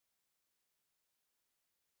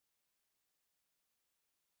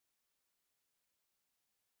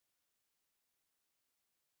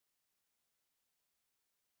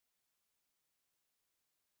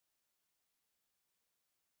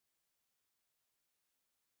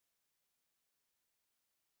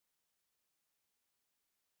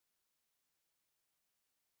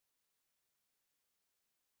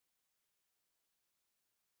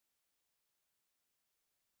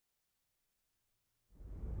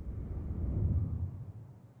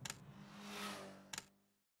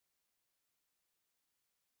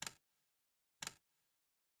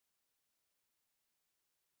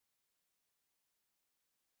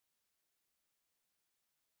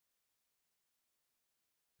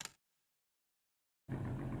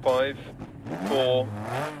5, 4,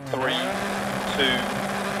 3, 2,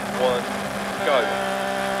 1, go.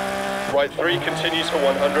 Right 3 continues for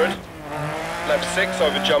 100. Left 6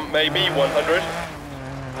 over jump maybe, 100.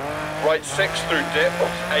 Right 6 through dip,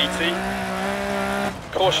 80.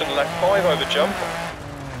 Caution left 5 over jump,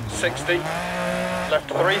 60. Left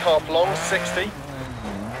 3 half long, 60.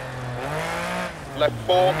 Left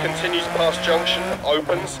 4 continues past junction,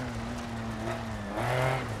 opens.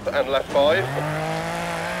 And left 5.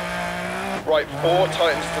 Right 4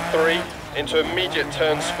 tightens to 3 into immediate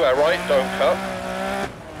turn square right, don't cut.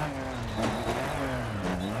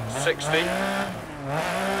 60.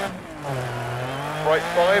 Right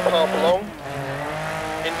 5 half long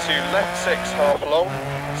into left 6 half long,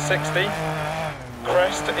 60.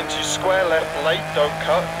 Crest into square left late, don't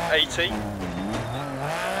cut, 80.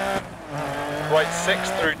 Right 6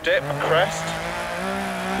 through dip, crest.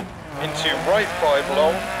 Into right 5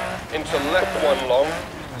 long, into left 1 long.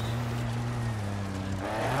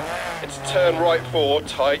 Into turn right 4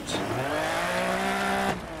 tight.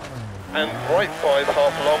 And right 5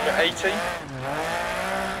 half long, 80.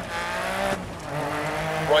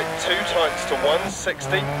 Right 2 tightens to 1,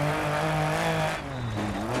 60.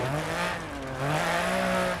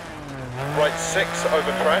 Right 6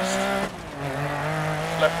 over crest.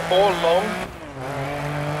 Left 4 long.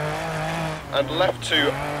 And left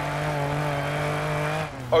 2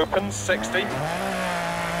 open, 60.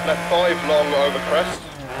 Left 5 long over crest.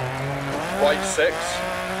 Right 6.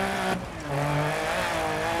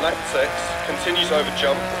 Left 6, continues over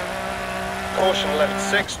jump. Caution left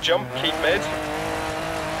 6, jump, keep mid.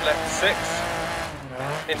 Left 6,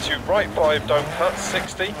 into right 5, don't cut,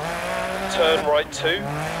 60. Turn right 2.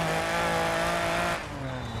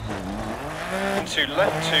 Into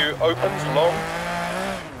left 2, opens, long.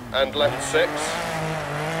 And left 6.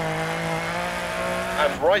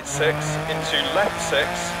 And right 6, into left 6.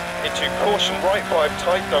 Into caution right 5,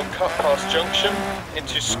 tight, don't cut past junction.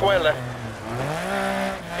 Into square left.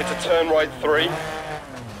 Into turn right 3,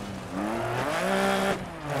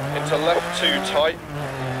 into left 2 tight,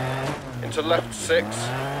 into left 6,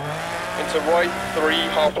 into right 3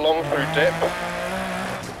 half long through dip,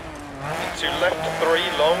 into left 3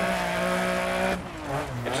 long,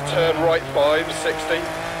 into turn right 5, 60,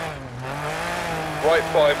 right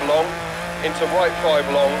 5 long, into right 5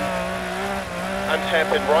 long, and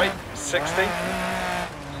hairpin right, 60.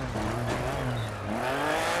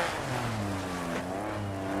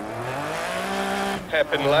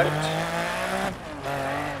 Hairpin left,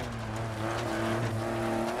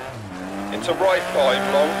 into right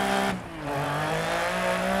 5 long,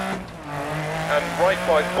 and right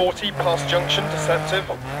 5 40 past junction, deceptive,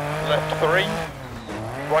 left 3,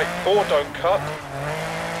 right 4 don't cut,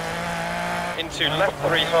 into left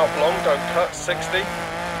 3 half long, don't cut, 60,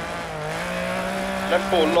 left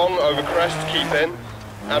 4 long over crest, keep in,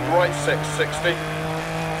 and right 6, 60,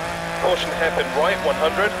 caution hairpin right,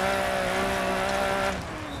 100,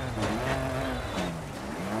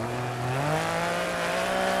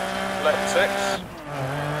 left 6,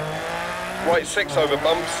 right 6 over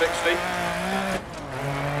bump, 60,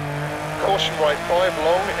 caution right 5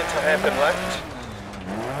 long into hairpin left,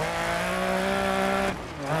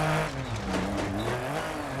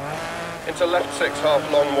 into left 6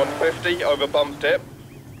 half long, 150 over bump dip,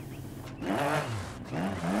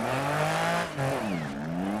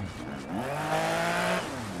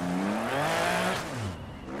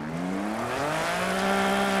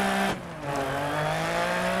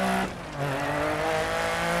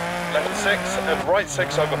 left 6 and right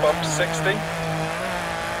 6 over bump, 60.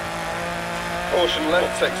 Caution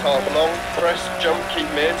left 6 half long, press, jump, keep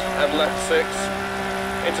mid, and left 6.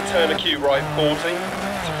 Into turn acute right 40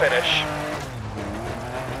 to finish.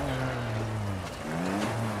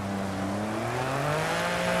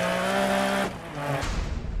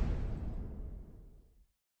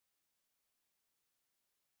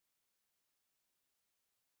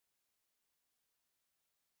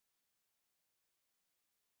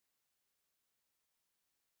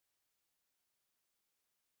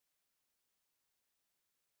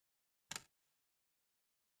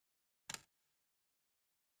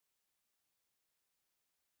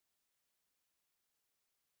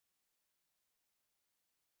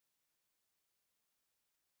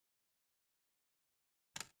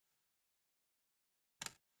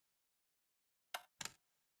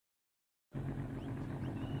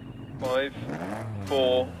 Five,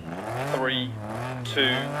 4, 3, 2,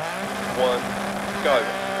 1, go.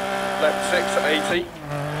 Left 6, 80.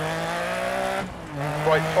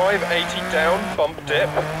 Right 5, 80 down, bump dip.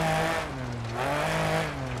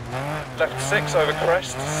 Left 6 over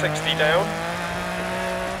crest, 60 down.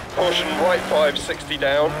 Caution, right 5, 60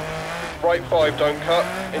 down. Right 5, don't cut.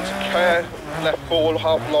 Into care, left 4,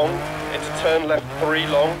 half long. Into turn, left 3,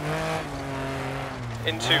 long.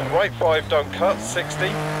 Into right 5, don't cut, 60.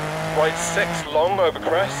 Right 6, long, over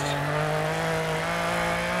crest.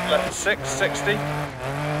 Left 6, 60.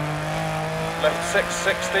 Left 6,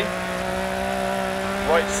 60.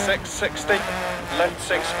 Right 6, 60. Left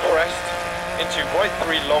 6, crest. Into right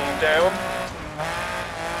 3, long, down.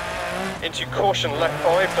 Into caution, left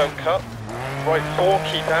 5, don't cut. Right 4,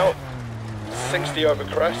 keep out. 60 over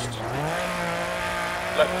crest.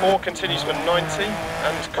 Left 4 continues for 90.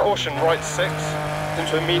 And caution, right 6.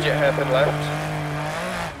 Into immediate hairpin left.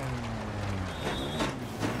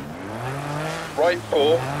 Right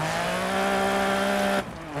 4.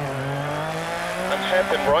 And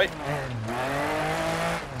hairpin right.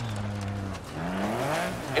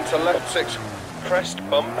 Into left 6, crest,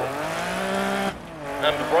 bump.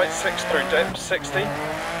 And right 6 through dip, 60.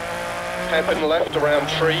 Hairpin left around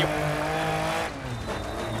tree.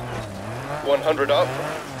 100 up.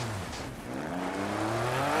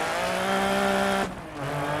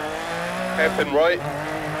 Hairpin right.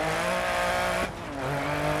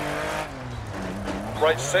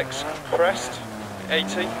 Right 6, crest,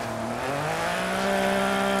 80.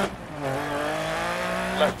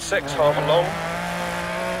 Left 6, half long.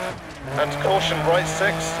 And caution, right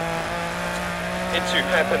 6. Into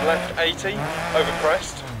hairpin left 80, over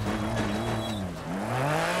crest.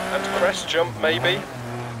 And crest jump maybe.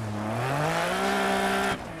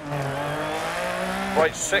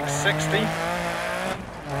 Right 6, 60.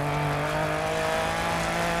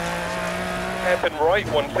 Hairpin right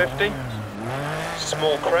 150.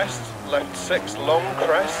 Small crest, left 6, long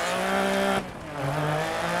crest.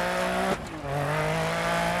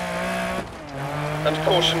 And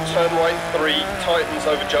caution, turn right 3, tightens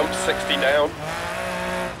over jump, 60 down.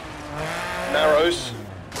 Narrows.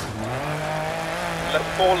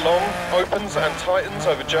 Left 4 long, opens and tightens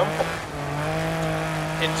over jump.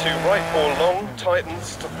 Into right 4 long,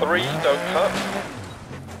 tightens to 3, don't cut.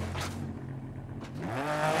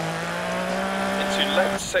 Into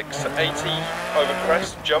left 6, 80, over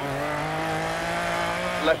crest, jump.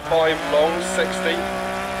 Left 5 long, 60.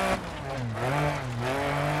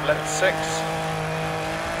 Left 6.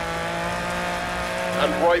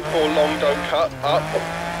 And right 4 long, don't cut, up.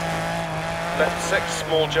 Left 6,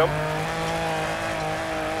 small jump.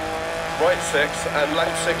 Right 6 and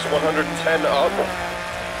left 6, 110 up.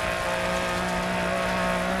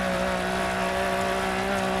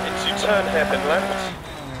 Into turn hairpin left.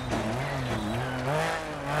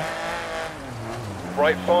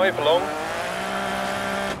 Right 5 long.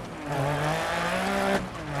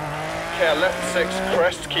 Care left 6,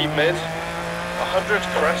 crest, keep mid. 100,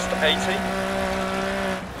 crest, 80.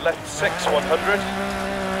 Left 6, 100.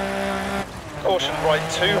 Caution,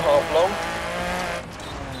 right 2, half long.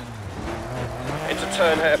 Into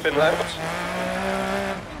turn hairpin left.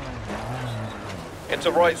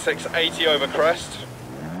 Into right 6, 80 over crest.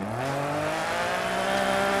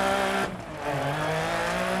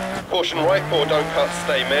 Caution, right 4, don't cut,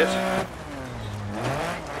 stay mid.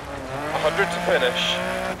 100 to finish.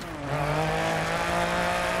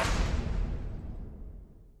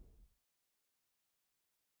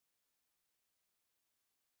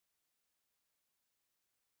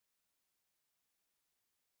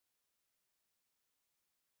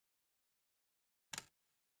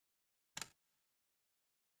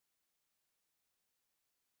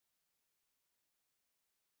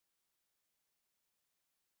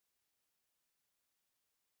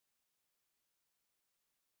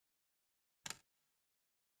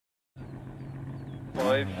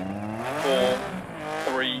 Five, 4,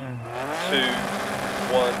 3, 2,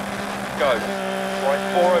 1, go. Right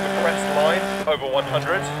 4 over crest line, over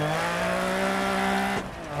 100.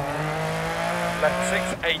 Left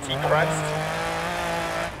 6, 80 crest.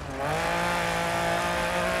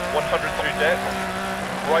 100 through depth.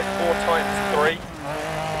 Right 4 tightens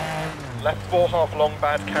 3. Left 4 half long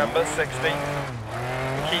bad camber, 60.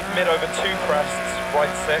 Keep mid over 2 crests,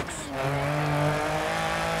 right 6.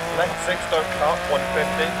 Left 6, don't cut,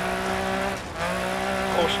 150.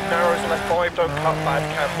 Caution, narrows, left 5, don't cut, bad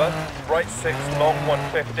camber. Right 6, long,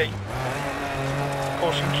 150.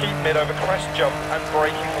 Caution, keep mid over crest jump and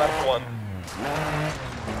braking left 1.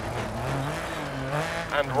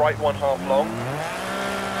 And right 1 half long.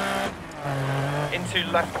 Into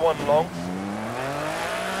left 1 long.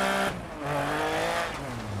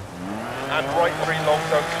 And right 3 long,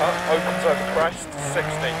 don't cut, opens over crest,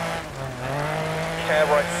 60. Care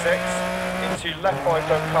right 6, into left 5,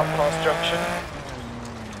 don't cut past junction,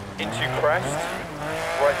 into crest,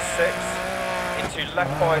 right 6, into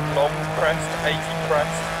left 5 long, crest, 80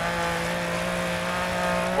 crest,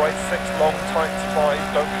 Right 6 long, tightens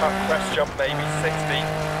 5, don't cut, crest jump maybe, 60.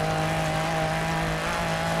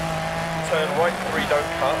 Turn right 3, don't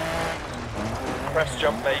cut, crest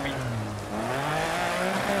jump maybe.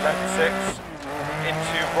 Left 6,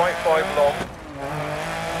 into right 5 long,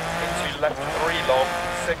 into left 3 long,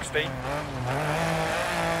 60.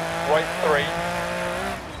 Right 3,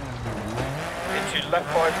 into left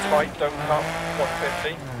 5 tight, don't cut,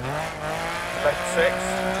 150. Left 6,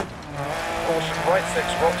 caution, right 6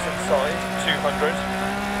 rocks inside, 200.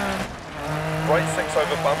 Right 6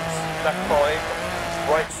 over bumps, left 5,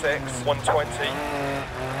 right 6, 120.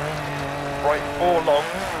 Right 4 long,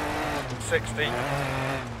 60.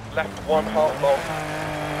 Left 1 half long.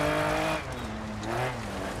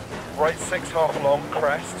 Right 6 half long,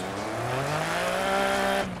 crest.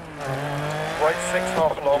 Right 6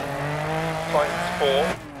 half long, tightens 4.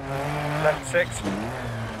 Left 6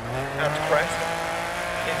 and crest.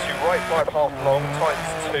 Into right 5 half long,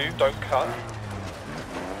 tightens 2, don't cut.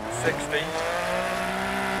 60.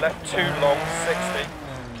 Left 2 long, 60.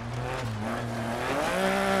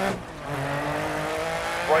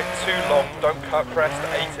 Right 2 long, don't cut, crest,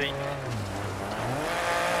 80.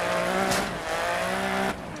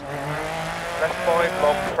 Left 5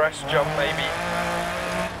 long, crest, jump maybe,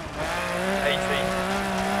 80.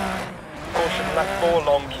 Caution, left 4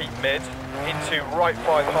 long, keep mid. Into right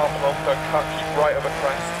 5 half long, don't cut, keep right over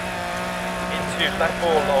crest. Into left 4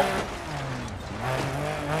 long.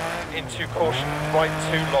 Into caution, right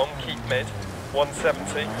 2 long, keep mid,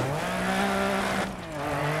 170.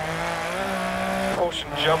 Caution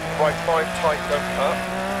jump, right 5 tight, don't cut,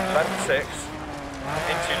 left 6,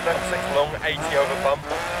 into left 6 long, 80 over bump,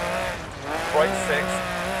 right 6,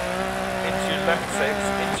 into left 6,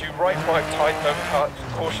 into right 5 tight, don't cut,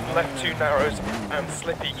 caution left 2 narrows, and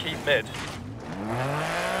slippy, keep mid.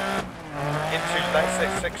 Into left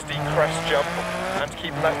 6, 60, crest jump, and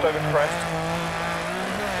keep left over crest.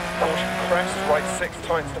 Caution crest, right 6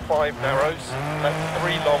 tightens to 5 narrows, left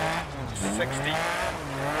 3 long, 60.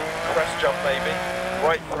 Crest jump maybe,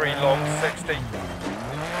 right 3 long, 60.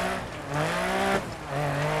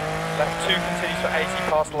 Left 2 continues for 80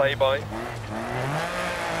 past lay-by.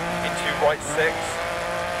 Into right 6.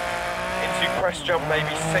 Into crest jump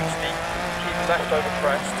maybe, 60. Keep left over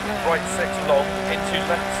crest. Right 6 long, into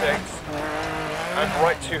left 6. And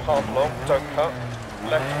right 2 half long, don't cut.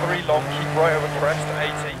 Left 3 long, keep right over crest,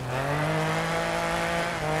 80.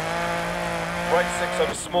 Right 6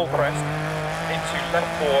 over small crest. Into left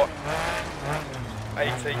 4,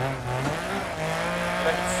 80.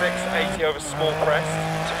 Left 6, 80 over small crest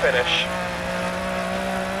to finish.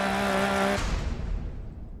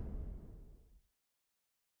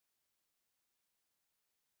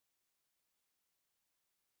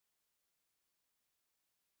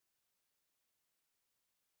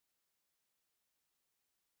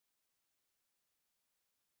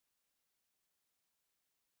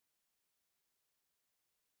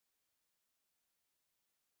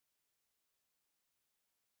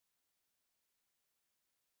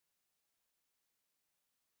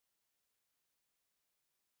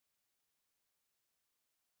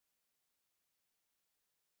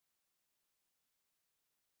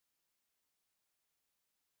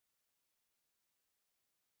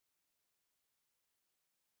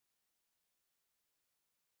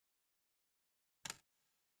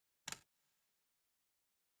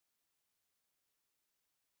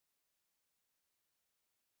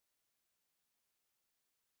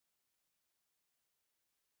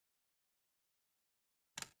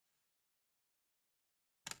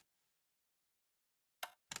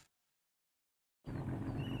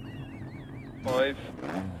 Five,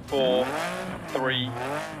 4, 3,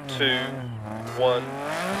 2, 1,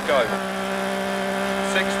 go.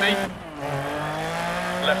 60.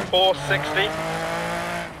 Left 4, 60.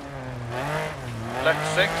 Left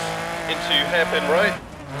 6 into hairpin right.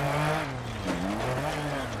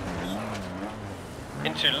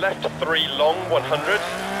 Into left 3 long, 100.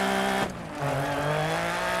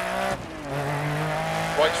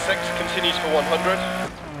 Right 6 continues for 100.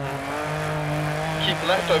 Keep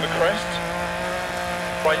left over crest.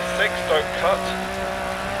 Right 6, don't cut.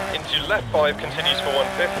 Into left 5 continues for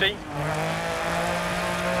 150.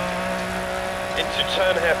 Into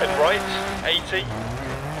turn hairpin right, 80.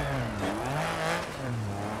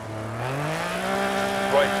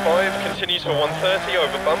 Right 5 continues for 130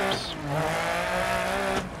 over bumps.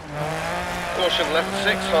 Caution left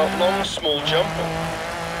 6 half long, small jump.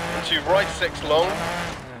 Into right 6 long.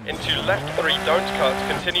 Into left 3 don't cut,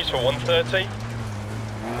 continues for 130.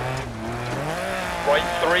 Right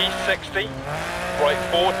 3, 60. Right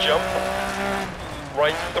 4, jump.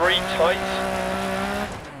 Right 3, tight.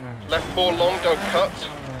 Left 4 long, don't cut.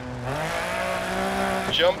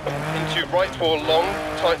 jump, into right 4 long,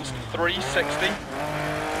 tightens to 360.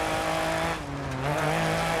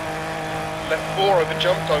 Left 4 over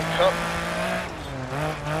jump, don't cut.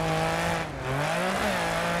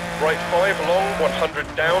 Right 5 long,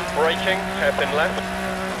 100 down, braking, hairpin left.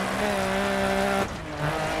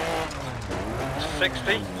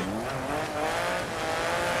 60.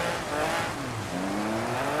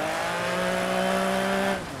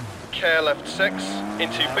 Care left 6,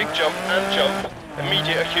 into big jump and jump,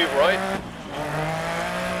 immediate acute right.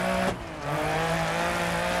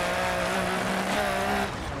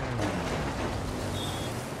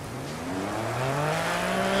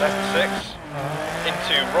 Left 6,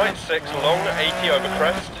 into right 6 long, 80 over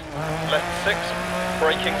crest. Left 6,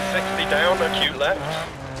 braking 60 down, acute left.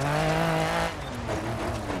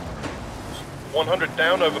 100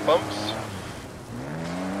 down over bumps.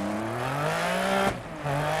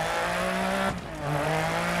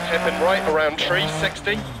 Hairpin right around tree,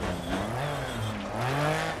 60.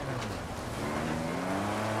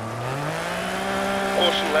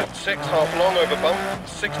 Caution left 6, half long over bump,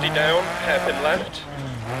 60 down, hairpin left.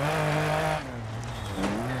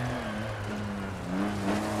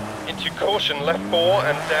 Into caution left 4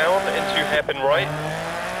 and down, into hairpin right.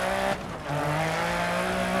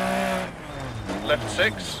 Left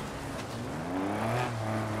 6.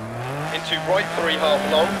 Into right 3,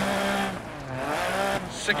 half long.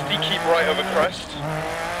 60, keep right over crest.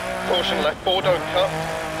 Caution left 4, don't cut.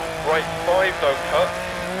 Right 5, don't cut.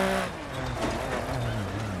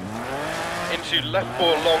 Into left 4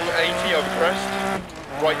 long, 80 over crest.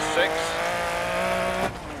 Right 6.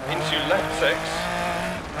 Into left 6.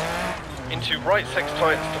 Into right 6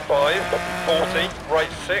 tightens to 5, 40.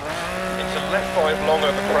 Right 6. Into left 5 long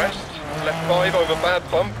over crest. Left 5 over bad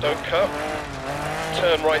bump, don't cut.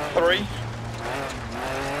 Turn right 3.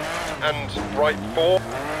 And right 4.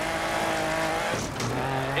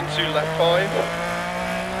 Into left 5.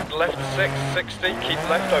 Left 6, 60. Keep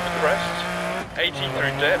left over crest. 80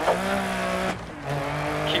 through dip.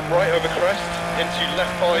 Keep right over crest. Into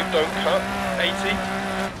left 5, don't cut. 80.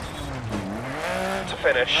 To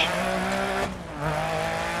finish.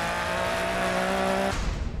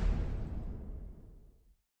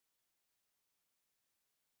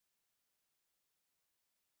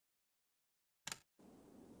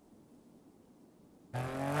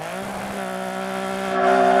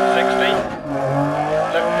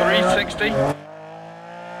 Left 360.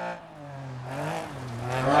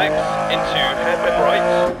 6 into hairpin right.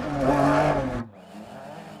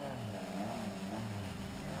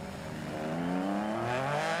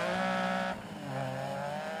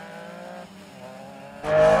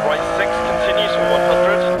 Right 6 continues for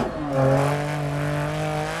 100.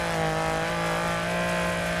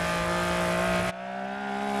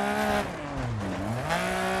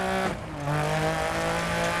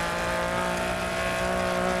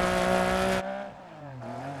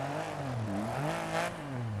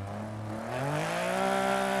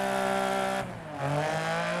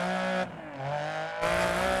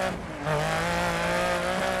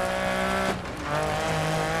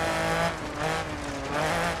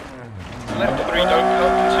 Left 3 don't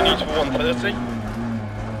cut, continues for 130.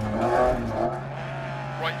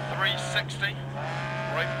 Right 3, 60.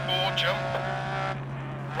 Right 4, jump.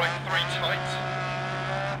 Right 3, tight.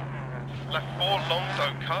 Left 4, long,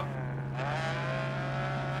 don't cut.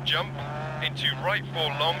 Jump. Into right 4,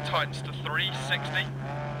 long, tightens to 360.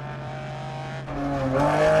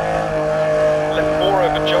 Left 4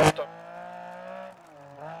 over jump.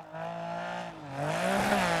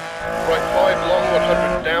 Right 5 long,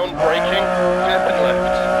 100 down, braking, hairpin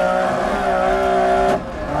left.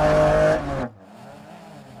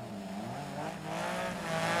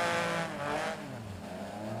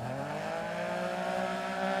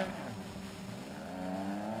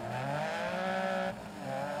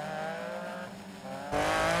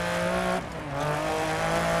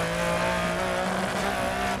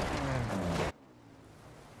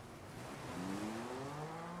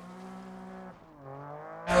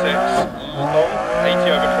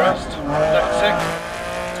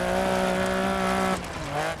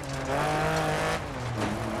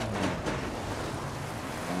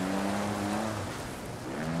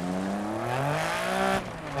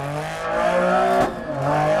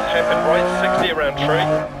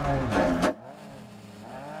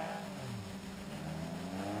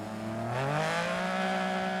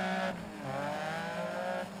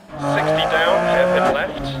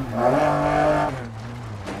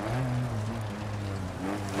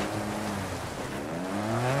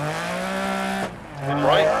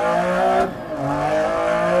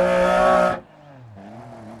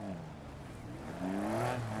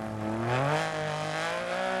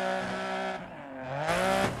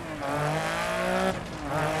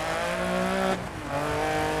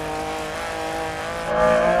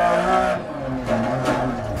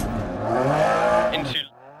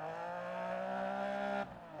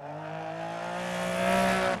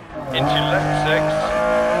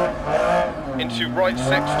 right 6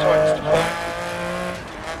 tightens to 4.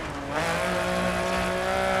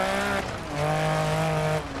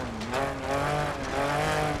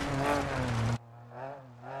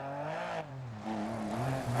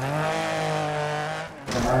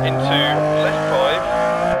 Into left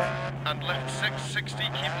 5 and left 6, 60,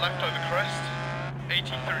 keep left over crest, 80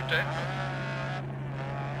 through dip,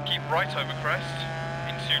 keep right over crest,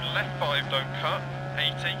 into left 5, don't cut,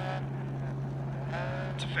 80,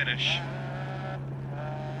 to finish.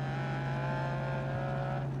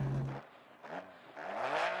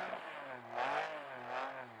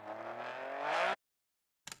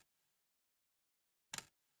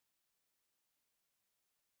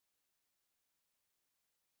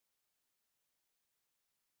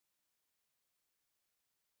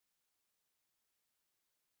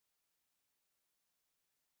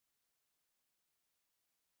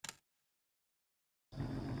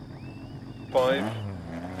 Five,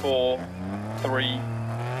 4, 3,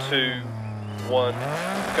 2, 1,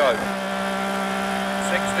 go.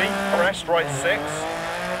 60, crest right 6,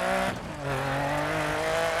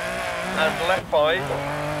 and left 5,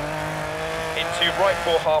 into right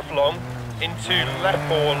 4 half long, into left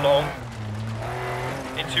 4 long,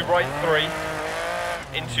 into right 3,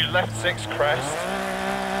 into left 6 crest,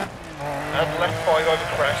 and left 5 over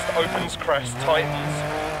crest, opens crest, tightens,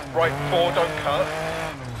 right 4 don't cut,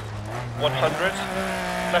 100,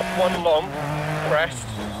 left 1 long, crest,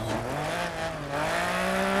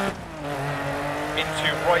 into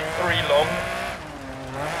right 3 long,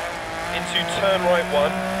 into turn right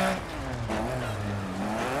 1,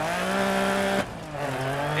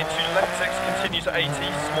 into left 6 continues 80,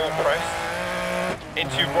 small crest,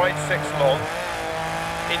 into right 6 long,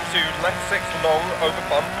 into left 6 long, over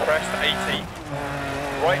bump, crest 80,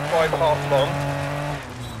 right 5 half long,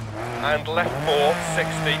 and left 4,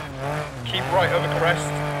 60, keep right over crest,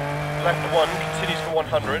 left 1 continues for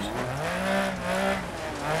 100,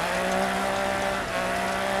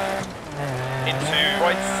 into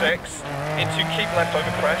right 6, into keep left over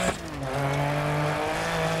crest,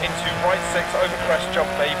 into right 6 over crest jump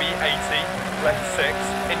maybe, 80, left 6,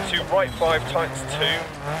 into right 5 tightens 2,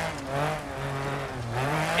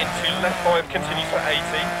 into left 5 continues for 80,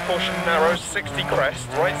 caution narrows 60 crest,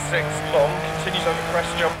 right 6 long continues over crest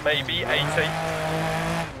jump maybe, 80,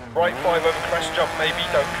 right 5 over crest jump maybe,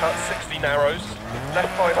 don't cut, 60 narrows, left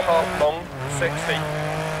 5 half long, 60,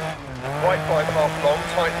 right 5 half long,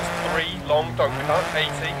 tightens 3, long, don't cut, 80,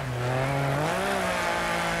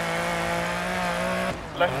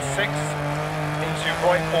 left 6 into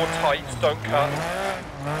right 4 tight, don't cut,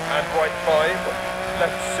 and right 5,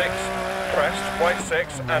 left 6, crest, right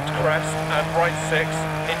 6 and crest, and right 6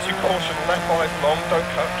 into caution, left 5 long, don't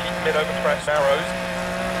cut, keep mid over crest, arrows,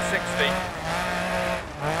 60,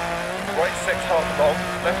 right 6 half long,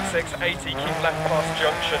 left 6 80, keep left past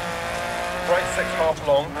junction, right 6 half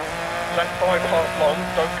long, left 5 half long,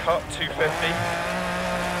 don't cut, 250,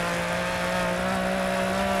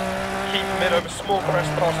 keep mid over small crest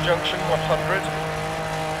past junction, 100,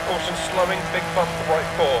 caution slowing, big bump, right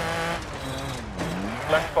 4,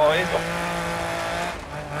 left 5,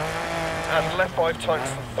 and left 5 times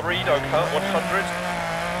 3, don't cut, 100.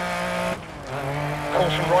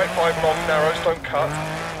 Caution right 5 long, narrows, don't cut.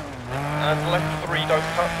 And left 3, don't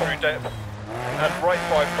cut, through dip. And right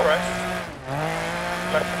 5 crest.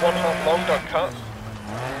 Left 1 half long, don't cut.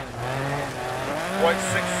 Right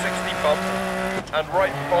 6, 60 bump. And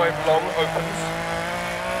right 5 long, opens.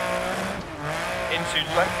 Into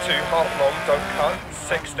left 2 half long, don't cut,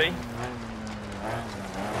 60.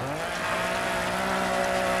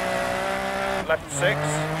 Left 6,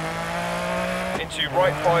 into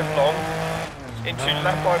right 5 long, into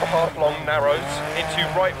left 5 half long narrows, into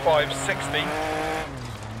right 5 60,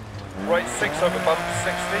 right 6 over bump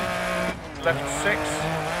 60, left 6,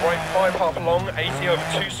 right 5 half long 80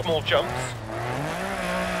 over 2 small jumps,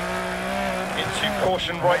 into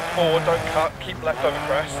caution right 4 don't cut, keep left over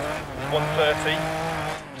crest, 130,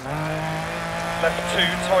 left 2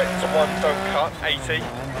 tightens 1 don't cut, 80,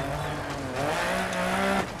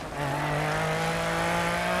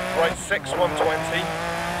 right 6, 120,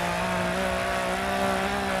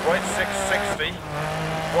 right 6, 60,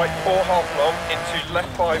 right 4 half long, into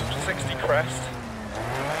left 5, 60 crest,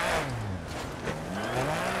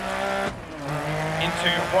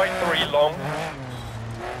 into right 3 long,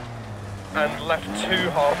 and left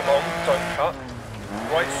 2 half long, don't cut,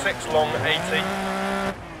 right 6 long, 80,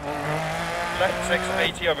 left 6,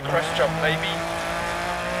 80 over crest jump maybe,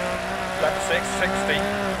 left 6, 60,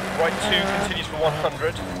 right 2 continues for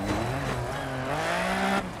 100,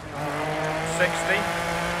 60,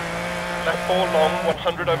 left 4 long,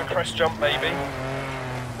 100 over crest jump maybe,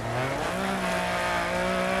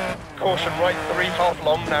 caution, right 3 half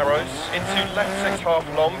long, narrows. Into left 6 half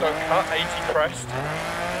long, don't cut, 80 crest.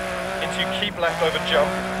 Into keep left over jump.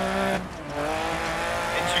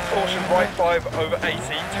 Into caution, right 5 over 80,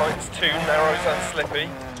 tightens 2, narrows and slippy.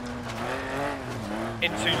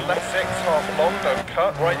 Into left 6 half long, don't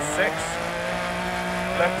cut, right 6.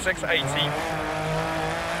 Left 6, 80.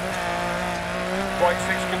 Right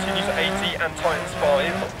 6 continues 80 and tightens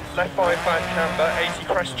 5. Left 5 bad camber, 80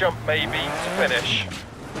 crest jump maybe to finish.